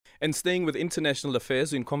And staying with international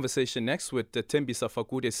affairs, we're in conversation next with Thembisa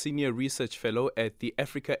Fakude, Senior Research Fellow at the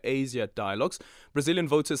Africa-Asia Dialogues. Brazilian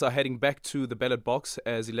voters are heading back to the ballot box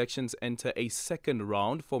as elections enter a second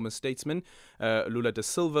round. Former statesman Luiz da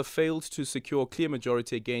Silva failed to secure clear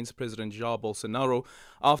majority against President Jair Bolsonaro.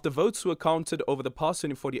 After votes were counted over the past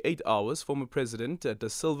 48 hours, former President da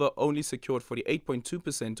Silva only secured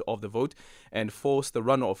 48.2% of the vote and forced the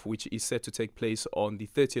runoff, which is set to take place on the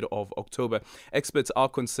 30th of October. Experts are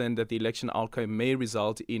concerned that the election outcome may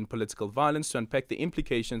result in political violence. To unpack the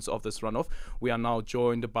implications of this runoff, we are now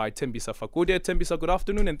joined by Thembisa Fakude. Thembisa, good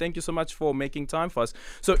afternoon, and thank you so much for making time for us.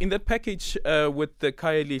 So in that package with the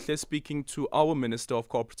Kaya Lihle speaking to our Minister of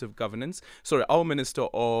Cooperative Governance, our Minister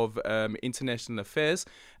of International Affairs,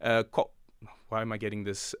 why am I getting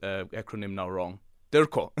this acronym now wrong?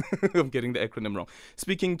 DIRCO. I'm getting the acronym wrong.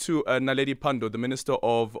 Speaking to Naledi Pandor, the Minister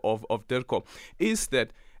of DIRCO, is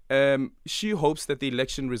that she hopes that the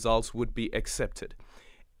election results would be accepted.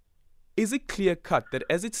 Is it clear-cut that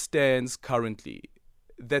as it stands currently,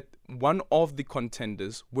 that one of the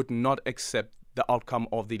contenders would not accept the outcome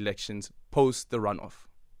of the elections post the runoff?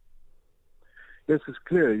 Yes, it's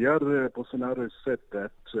clear. Jair Bolsonaro said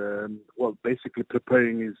that, basically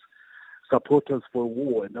preparing his supporters for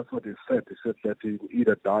war, and that's what he said. He said that he would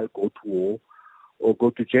either die, go to war, or go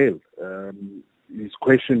to jail. He's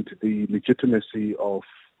questioned the legitimacy of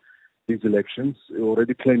these elections,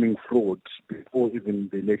 already claiming fraud before even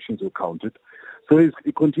the elections were counted. So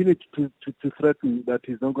he continued to threaten that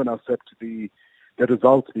he's not going to accept the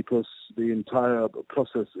results because the entire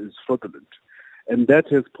process is fraudulent. And that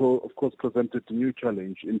has, of course, presented a new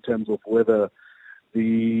challenge in terms of whether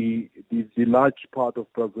the large part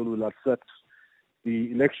of Brazil will accept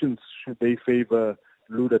the elections should they favor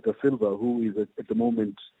Lula da Silva, who is at the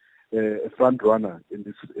moment a front runner in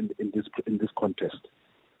this contest.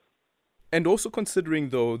 And also considering,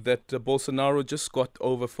 though, that Bolsonaro just got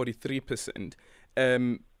over 43%,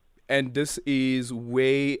 and this is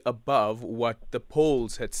way above what the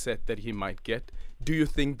polls had said that he might get. Do you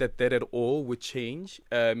think that at all would change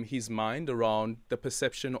his mind around the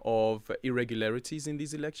perception of irregularities in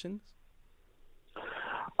these elections?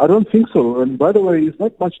 I don't think so. And by the way, it's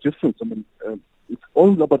not much difference. I mean, it's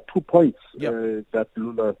only about 2 points that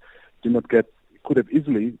Lula did not get. Could have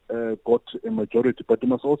easily got a majority. But you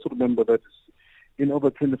must also remember that in over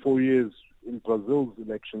 24 years in Brazil's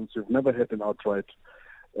elections, you've never had an outright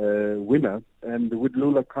winner. And with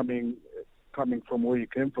Lula coming from where he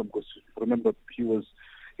came from, because remember he was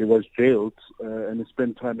jailed and he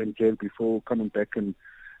spent time in jail before coming back and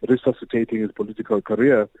resuscitating his political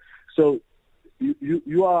career. So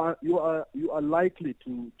you are likely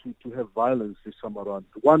to have violence this time around.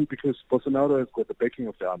 One, because Bolsonaro has got the backing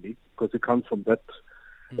of the army, because he comes from that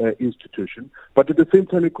institution. But at the same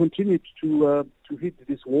time, he continued to hit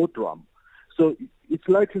this war drum. So it's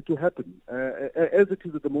likely to happen. As it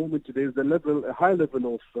is at the moment, there's a high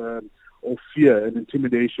level of fear and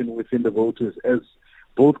intimidation within the voters, as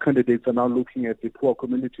both candidates are now looking at the poor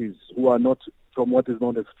communities who are not from what is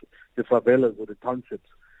known as the favelas or the townships,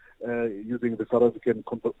 using the South African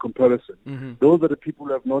comparison. Mm-hmm. Those are the people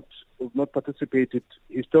who have not participated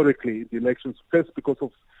historically in the elections, first because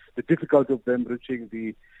of the difficulty of them reaching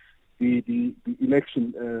the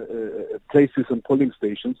election places and polling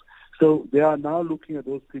stations. So they are now looking at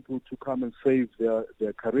those people to come and save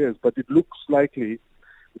their careers. But it looks likely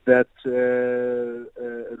that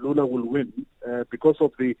Lula will win because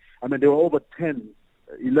of there were over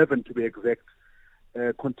 11 to be exact,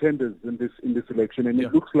 contenders in this election, and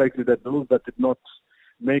it looks likely that those that did not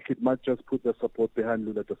make it might just put their support behind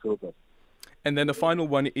Lula da Silva. And then the final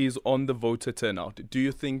one is on the voter turnout. Do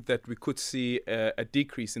you think that we could see a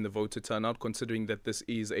decrease in the voter turnout, considering that this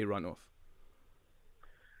is a runoff?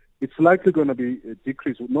 It's likely going to be a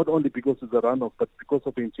decrease, not only because it's a runoff, but because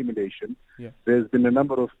of the intimidation. Yeah. There's been a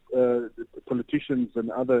number of politicians and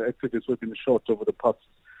other activists who have been shot over the past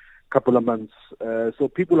couple of months. So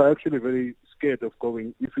people are actually very scared of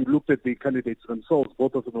going. If you looked at the candidates themselves,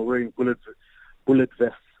 both of them are wearing bullet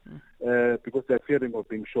vests because they're fearing of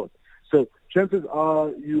being shot. So chances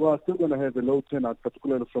are you are still going to have a low turnout,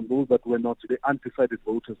 particularly from those that were not the undecided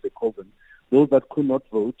voters, they call them. Those that could not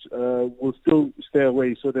vote will still stay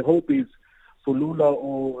away. So the hope is for Lula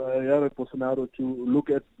or Jair Bolsonaro to look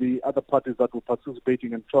at the other parties that were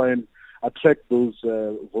participating and try and attract those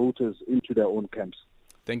voters into their own camps.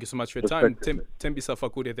 Thank you so much for your time. Thembisa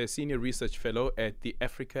Fakude, the Senior Research Fellow at the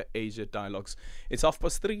Africa-Asia Dialogues. It's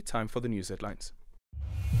 3:30, time for the news headlines.